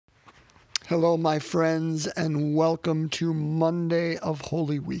Hello, my friends, and welcome to Monday of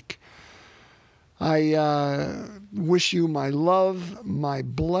Holy Week. I wish you my love, my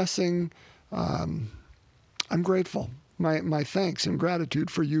blessing. I'm grateful. My thanks and gratitude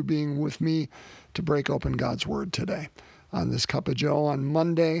for you being with me to break open God's Word today on this Cup of Joe on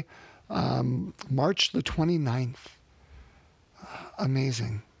Monday, March the 29th.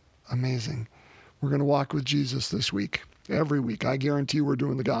 Amazing. We're going to walk with Jesus this week. Every week. I guarantee we're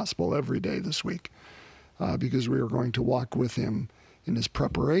doing the gospel every day this week because we are going to walk with him in his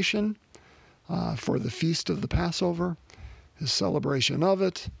preparation for the feast of the Passover, his celebration of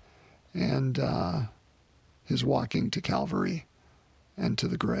it, and his walking to Calvary and to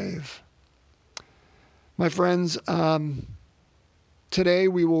the grave. My friends, today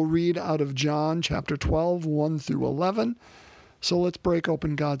we will read out of John chapter 12, 1 through 11. So let's break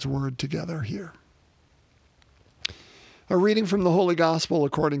open God's Word together here. A reading from the Holy Gospel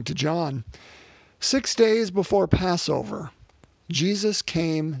according to John. 6 days before Passover, Jesus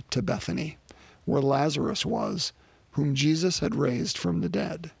came to Bethany, where Lazarus was, whom Jesus had raised from the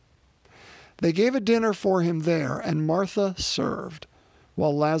dead. They gave a dinner for him there, and Martha served,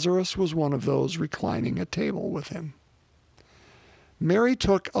 while Lazarus was one of those reclining at table with him. Mary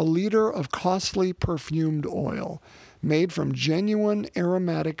took a liter of costly perfumed oil, made from genuine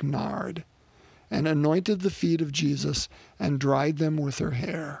aromatic nard, and anointed the feet of Jesus and dried them with her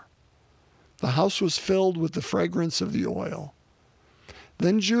hair. The house was filled with the fragrance of the oil.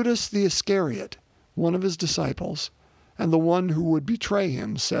 Then Judas the Iscariot, one of his disciples, and the one who would betray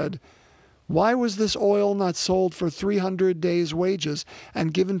him, said, "Why was this oil not sold for 300 days' wages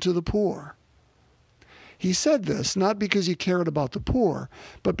and given to the poor?" He said this not because he cared about the poor,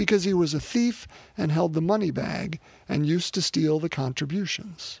 but because he was a thief and held the money bag and used to steal the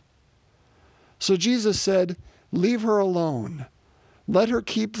contributions. So Jesus said, "Leave her alone. Let her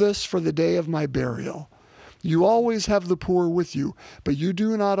keep this for the day of my burial. You always have the poor with you, but you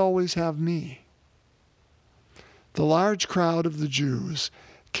do not always have me." The large crowd of the Jews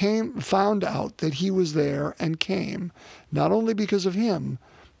found out that he was there and came, not only because of him,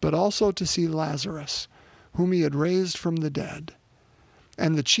 but also to see Lazarus, whom he had raised from the dead.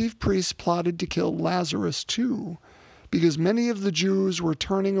 And the chief priests plotted to kill Lazarus too, because many of the Jews were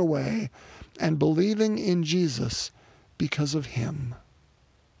turning away and believing in Jesus because of him.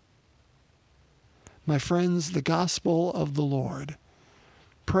 My friends, the gospel of the Lord.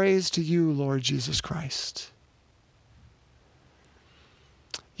 Praise to you, Lord Jesus Christ.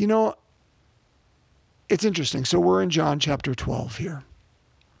 You know, it's interesting. So we're in John chapter 12 here.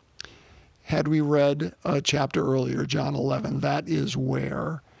 Had we read a chapter earlier, John 11, that is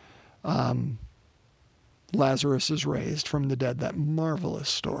where Lazarus is raised from the dead, that marvelous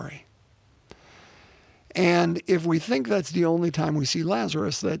story. And if we think that's the only time we see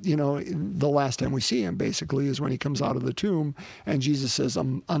Lazarus, that, the last time we see him basically is when he comes out of the tomb and Jesus says,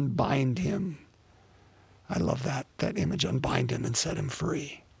 unbind him. I love that image, unbind him and set him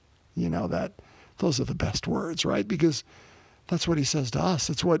free. Those are the best words, right? Because that's what he says to us.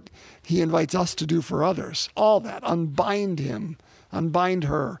 It's what he invites us to do for others. All that, unbind him, unbind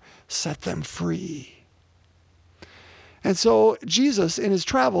her, set them free. And so Jesus, in his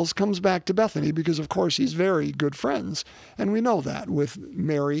travels, comes back to Bethany because, of course, he's very good friends. And we know that with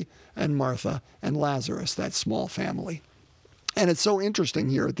Mary and Martha and Lazarus, that small family. And it's so interesting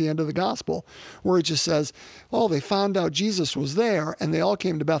here at the end of the gospel where it just says, they found out Jesus was there and they all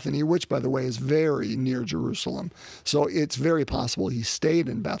came to Bethany, which, by the way, is very near Jerusalem. So it's very possible he stayed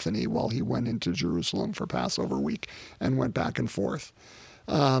in Bethany while he went into Jerusalem for Passover week and went back and forth.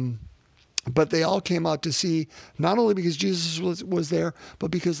 But they all came out to see, not only because Jesus was there,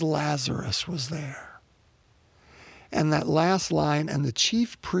 but because Lazarus was there. And that last line, and the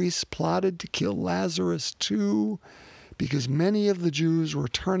chief priests plotted to kill Lazarus too, because many of the Jews were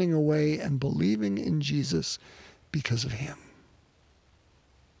turning away and believing in Jesus because of him.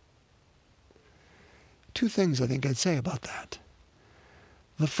 Two things I think I'd say about that.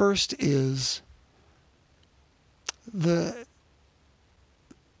 The first is the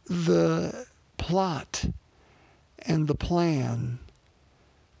plot and the plan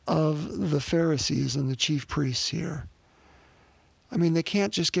of the Pharisees and the chief priests here. I mean, they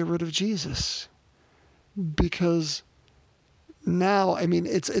can't just get rid of Jesus because now,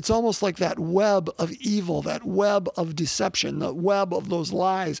 it's almost like that web of evil, that web of deception, the web of those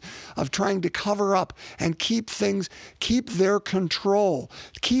lies of trying to cover up and keep their control,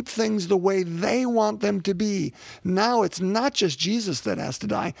 keep things the way they want them to be. Now it's not just Jesus that has to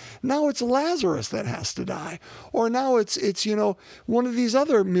die. Now it's Lazarus that has to die. Or now it's one of these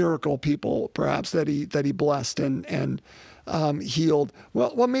other miracle people, perhaps, that he blessed and healed.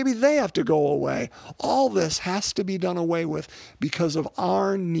 Well, maybe they have to go away. All this has to be done away with because of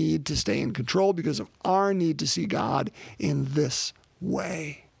our need to stay in control, because of our need to see God in this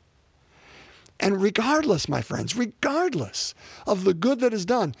way. And regardless, my friends, regardless of the good that is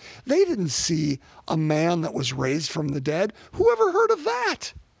done, they didn't see a man that was raised from the dead. Who ever heard of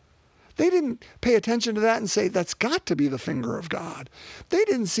that? They didn't pay attention to that and say, that's got to be the finger of God. They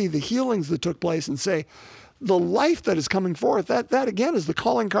didn't see the healings that took place and say, the life that is coming forth, that again is the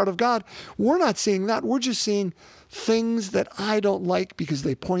calling card of God. We're not seeing that. We're just seeing things that I don't like because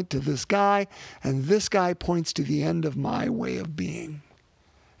they point to this guy, and this guy points to the end of my way of being.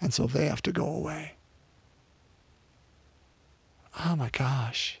 And so they have to go away. Oh my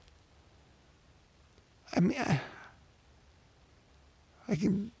gosh. I mean, I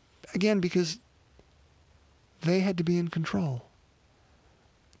can, again, because they had to be in control.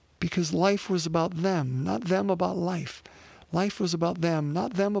 Because life was about them, not them about life. Life was about them,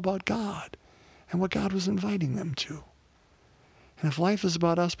 not them about God, and what God was inviting them to. And if life is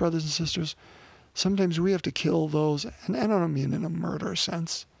about us, brothers and sisters, sometimes we have to kill those, and I don't mean in a murder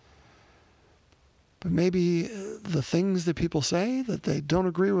sense, but maybe the things that people say that they don't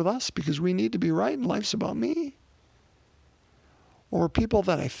agree with us because we need to be right and life's about me. Or people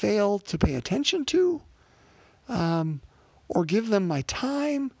that I fail to pay attention to, or give them my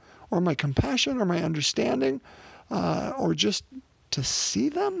time, or my compassion, or my understanding, or just to see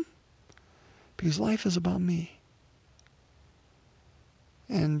them, because life is about me.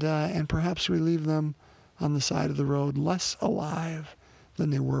 And perhaps we leave them on the side of the road less alive than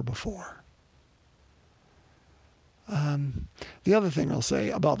they were before. The other thing I'll say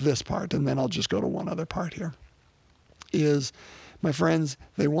about this part, and then I'll just go to one other part here, is, my friends,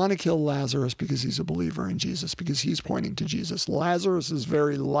 they want to kill Lazarus because he's a believer in Jesus, because he's pointing to Jesus. Lazarus'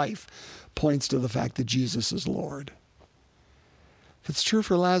 very life points to the fact that Jesus is Lord. If it's true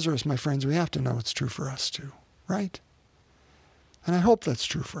for Lazarus, my friends, we have to know it's true for us too, right? And I hope that's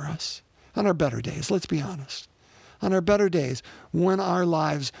true for us. On our better days, let's be honest. On our better days, when our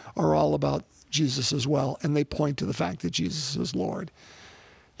lives are all about Jesus as well, and they point to the fact that Jesus is Lord,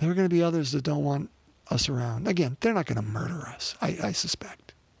 there are going to be others that don't want us around. Again, they're not going to murder us, I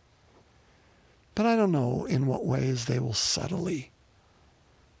suspect. But I don't know in what ways they will subtly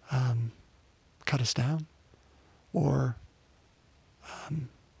cut us down or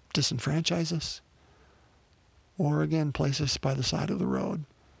disenfranchise us, or again, place us by the side of the road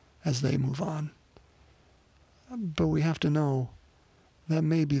as they move on. But we have to know that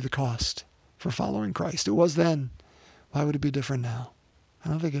may be the cost for following Christ. It was then. Why would it be different now? I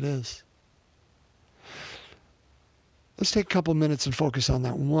don't think it is. Let's take a couple minutes and focus on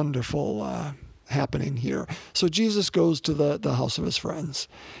that wonderful happening here. So Jesus goes to the house of his friends.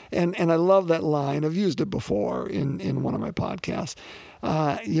 And I love that line. I've used it before in one of my podcasts.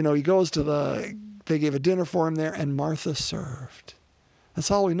 He goes to they gave a dinner for him there, and Martha served. That's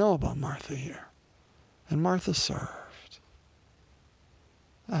all we know about Martha here. And Martha served.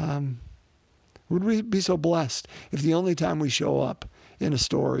 Would we be so blessed if the only time we show up in a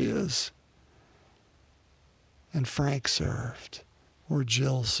story is, and Frank served, or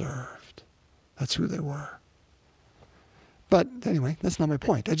Jill served? That's who they were. But anyway, that's not my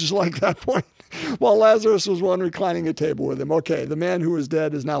point. I just like that point. While Lazarus was one reclining at table with him. Okay, the man who was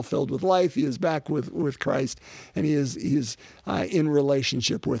dead is now filled with life. He is back with Christ, and he is in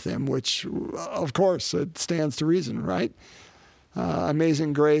relationship with him, which, of course, it stands to reason, right?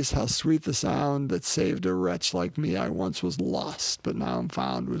 Amazing grace, how sweet the sound that saved a wretch like me. I once was lost, but now I'm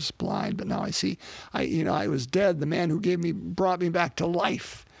found, was blind, but now I see. I was dead. The man who brought me back to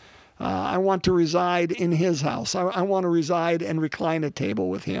life. I want to reside in his house. I want to reside and recline at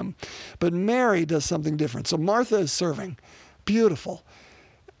table with him. But Mary does something different. So Martha is serving. Beautiful.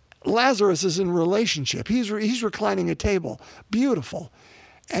 Lazarus is in relationship. He's reclining at table. Beautiful.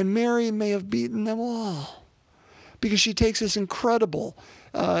 And Mary may have beaten them all, because she takes this incredible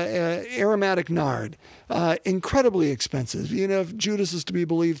aromatic nard, incredibly expensive. If Judas is to be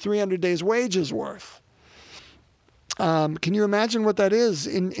believed, 300 days' wages worth. Can you imagine what that is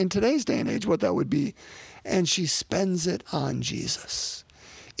in today's day and age, what that would be? And she spends it on Jesus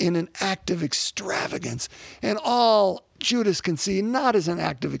in an act of extravagance. And all Judas can see, not as an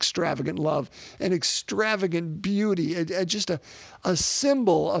act of extravagant love, an extravagant beauty, just a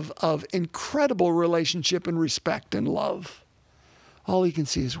symbol of incredible relationship and respect and love. All he can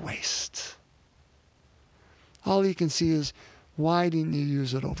see is waste. All he can see is, why didn't you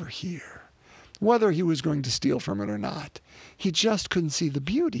use it over here? Whether he was going to steal from it or not, he just couldn't see the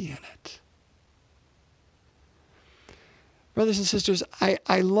beauty in it. Brothers and sisters,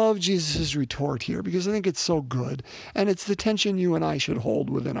 I love Jesus' retort here because I think it's so good. And it's the tension you and I should hold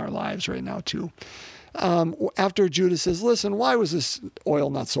within our lives right now, too. After Judas says, listen, why was this oil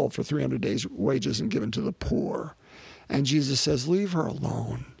not sold for 300 days' wages and given to the poor? And Jesus says, leave her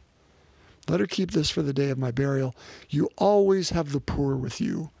alone. Let her keep this for the day of my burial. You always have the poor with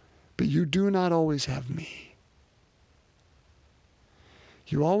you, but you do not always have me.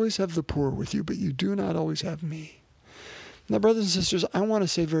 You always have the poor with you, but you do not always have me. Now, brothers and sisters, I want to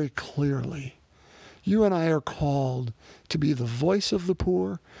say very clearly, you and I are called to be the voice of the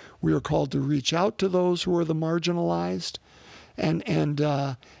poor. We are called to reach out to those who are the marginalized and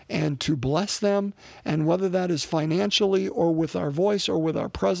to bless them. And whether that is financially or with our voice or with our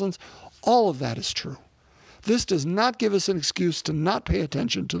presence, all of that is true. This does not give us an excuse to not pay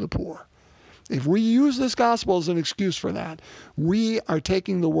attention to the poor. If we use this gospel as an excuse for that, we are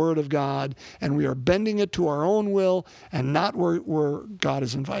taking the word of God and we are bending it to our own will and not where God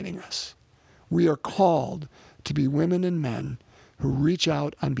is inviting us. We are called to be women and men who reach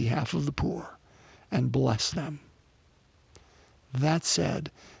out on behalf of the poor and bless them. That said,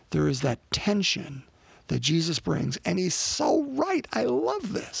 there is that tension that Jesus brings, and he's so right. I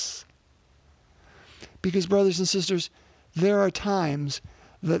love this. Because, brothers and sisters, there are times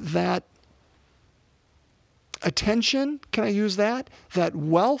that attention, can I use that? That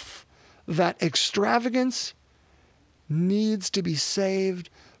wealth, that extravagance needs to be saved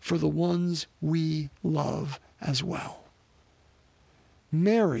for the ones we love as well.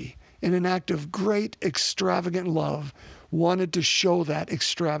 Mary, in an act of great extravagant love, wanted to show that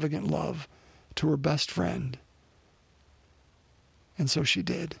extravagant love to her best friend. And so she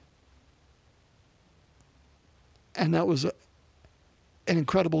did. And that was an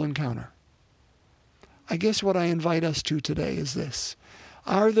incredible encounter. I guess what I invite us to today is this.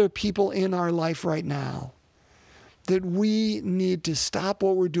 Are there people in our life right now that we need to stop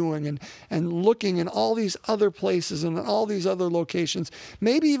what we're doing and looking in all these other places and all these other locations,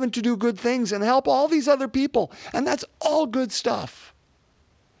 maybe even to do good things and help all these other people? And that's all good stuff.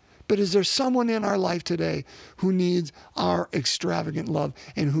 But is there someone in our life today who needs our extravagant love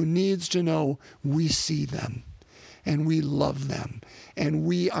and who needs to know we see them? And we love them, and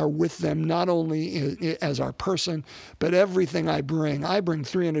we are with them not only as our person, but everything I bring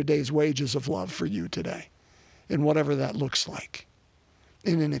 300 days' wages of love for you today, in whatever that looks like,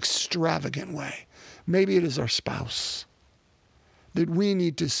 in an extravagant way. Maybe it is our spouse that we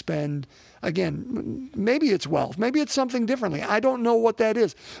need to spend, again, maybe it's wealth, maybe it's something differently. I don't know what that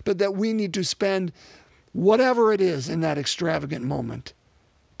is, but that we need to spend whatever it is in that extravagant moment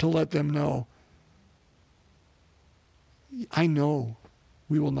to let them know, I know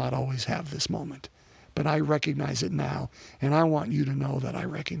we will not always have this moment, but I recognize it now, and I want you to know that I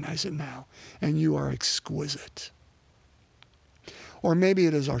recognize it now, and you are exquisite. Or maybe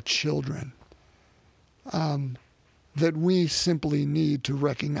it is our children, that we simply need to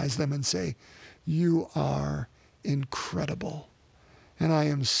recognize them and say, you are incredible, and I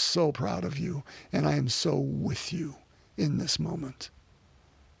am so proud of you, and I am so with you in this moment.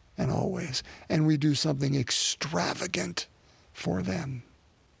 And always. And we do something extravagant for them.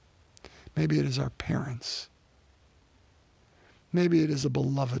 Maybe it is our parents. Maybe it is a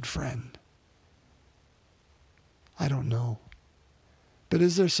beloved friend. I don't know. But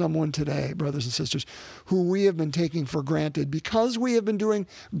is there someone today, brothers and sisters, who we have been taking for granted because we have been doing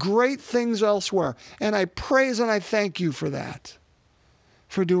great things elsewhere? And I praise and I thank you for that,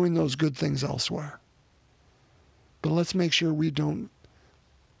 for doing those good things elsewhere. But let's make sure we don't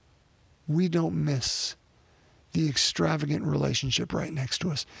miss the extravagant relationship right next to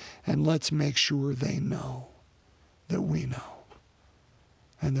us. And let's make sure they know that we know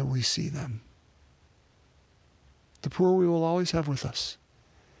and that we see them. The poor we will always have with us.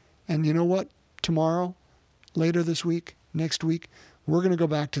 And you know what? Tomorrow, later this week, next week, we're going to go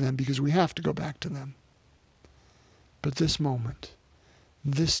back to them because we have to go back to them. But this moment,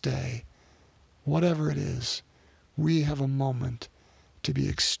 this day, whatever it is, we have a moment to be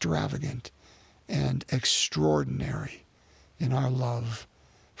extravagant and extraordinary in our love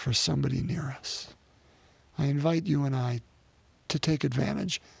for somebody near us. I invite you and I to take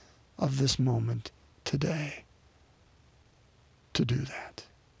advantage of this moment today to do that.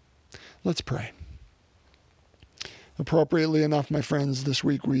 Let's pray. Appropriately enough, my friends, this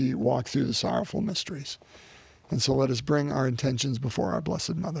week we walk through the sorrowful mysteries. And so let us bring our intentions before our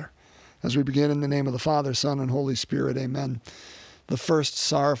Blessed Mother. As we begin in the name of the Father, Son, and Holy Spirit, amen. The first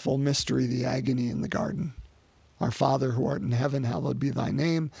sorrowful mystery, the agony in the garden. Our Father, who art in heaven, hallowed be thy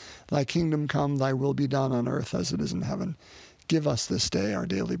name. Thy kingdom come, thy will be done on earth as it is in heaven. Give us this day our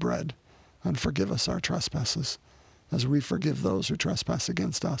daily bread, and forgive us our trespasses, as we forgive those who trespass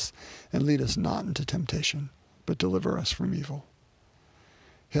against us. And lead us not into temptation, but deliver us from evil.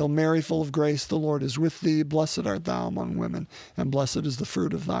 Hail Mary, full of grace, the Lord is with thee. Blessed art thou among women, and blessed is the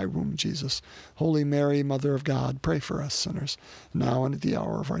fruit of thy womb, Jesus. Holy Mary, Mother of God, pray for us sinners, now and at the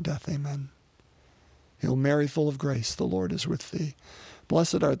hour of our death. Amen. Hail Mary, full of grace, the Lord is with thee.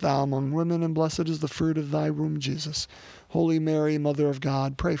 Blessed art thou among women, and blessed is the fruit of thy womb, Jesus. Holy Mary, Mother of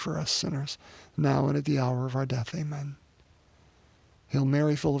God, pray for us sinners, now and at the hour of our death. Amen. Hail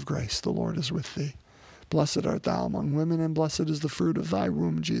Mary, full of grace, the Lord is with thee. Blessed art thou among women, and blessed is the fruit of thy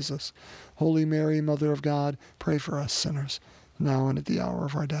womb, Jesus. Holy Mary, Mother of God, pray for us sinners, now and at the hour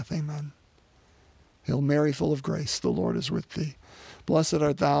of our death. Amen. Hail Mary, full of grace, the Lord is with thee. Blessed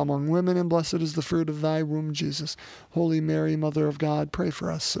art thou among women, and blessed is the fruit of thy womb, Jesus. Holy Mary, Mother of God, pray for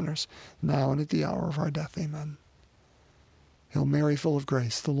us sinners, now and at the hour of our death. Amen. Hail Mary, full of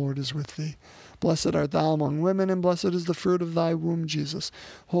grace, the Lord is with thee. Blessed art thou among women, and blessed is the fruit of thy womb, Jesus.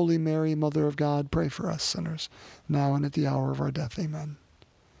 Holy Mary, Mother of God, pray for us sinners, now and at the hour of our death. Amen.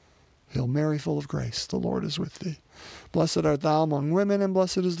 Hail Mary, full of grace, the Lord is with thee. Blessed art thou among women, and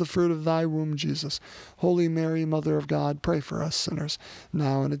blessed is the fruit of thy womb, Jesus. Holy Mary, Mother of God, pray for us sinners,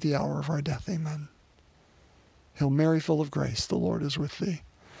 now and at the hour of our death. Amen. Hail Mary, full of grace, the Lord is with thee.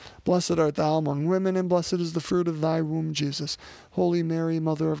 Blessed art thou among women, and blessed is the fruit of thy womb, Jesus. Holy Mary,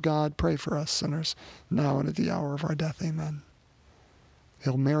 Mother of God, pray for us sinners, now and at the hour of our death. Amen.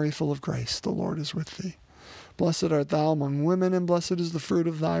 Hail Mary, full of grace, the Lord is with thee. Blessed art thou among women, and blessed is the fruit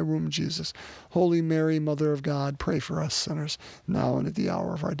of thy womb, Jesus. Holy Mary, Mother of God, pray for us sinners, now and at the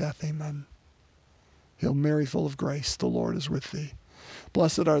hour of our death. Amen. Hail Mary, full of grace, the Lord is with thee.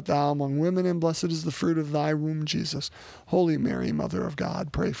 Blessed art thou among women, and blessed is the fruit of thy womb, Jesus. Holy Mary, Mother of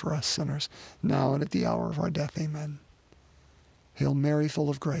God, pray for us sinners, now and at the hour of our death. Amen. Hail Mary, full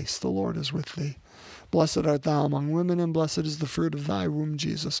of grace, the Lord is with thee. Blessed art thou among women, and blessed is the fruit of thy womb,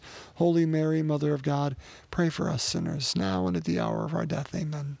 Jesus. Holy Mary, Mother of God, pray for us sinners, now and at the hour of our death.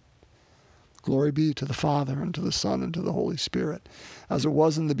 Amen. Glory be to the Father, and to the Son, and to the Holy Spirit, as it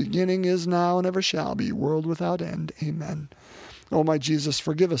was in the beginning, is now, and ever shall be, world without end. Amen. O my Jesus,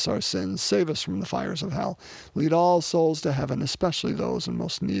 forgive us our sins, save us from the fires of hell. Lead all souls to heaven, especially those in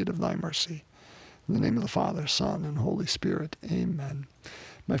most need of thy mercy. In the name of the Father, Son, and Holy Spirit. Amen.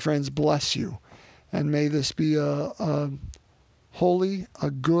 My friends, bless you. And may this be a holy,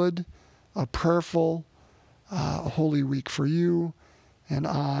 a good, a prayerful, a holy week for you and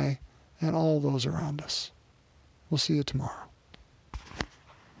I and all those around us. We'll see you tomorrow.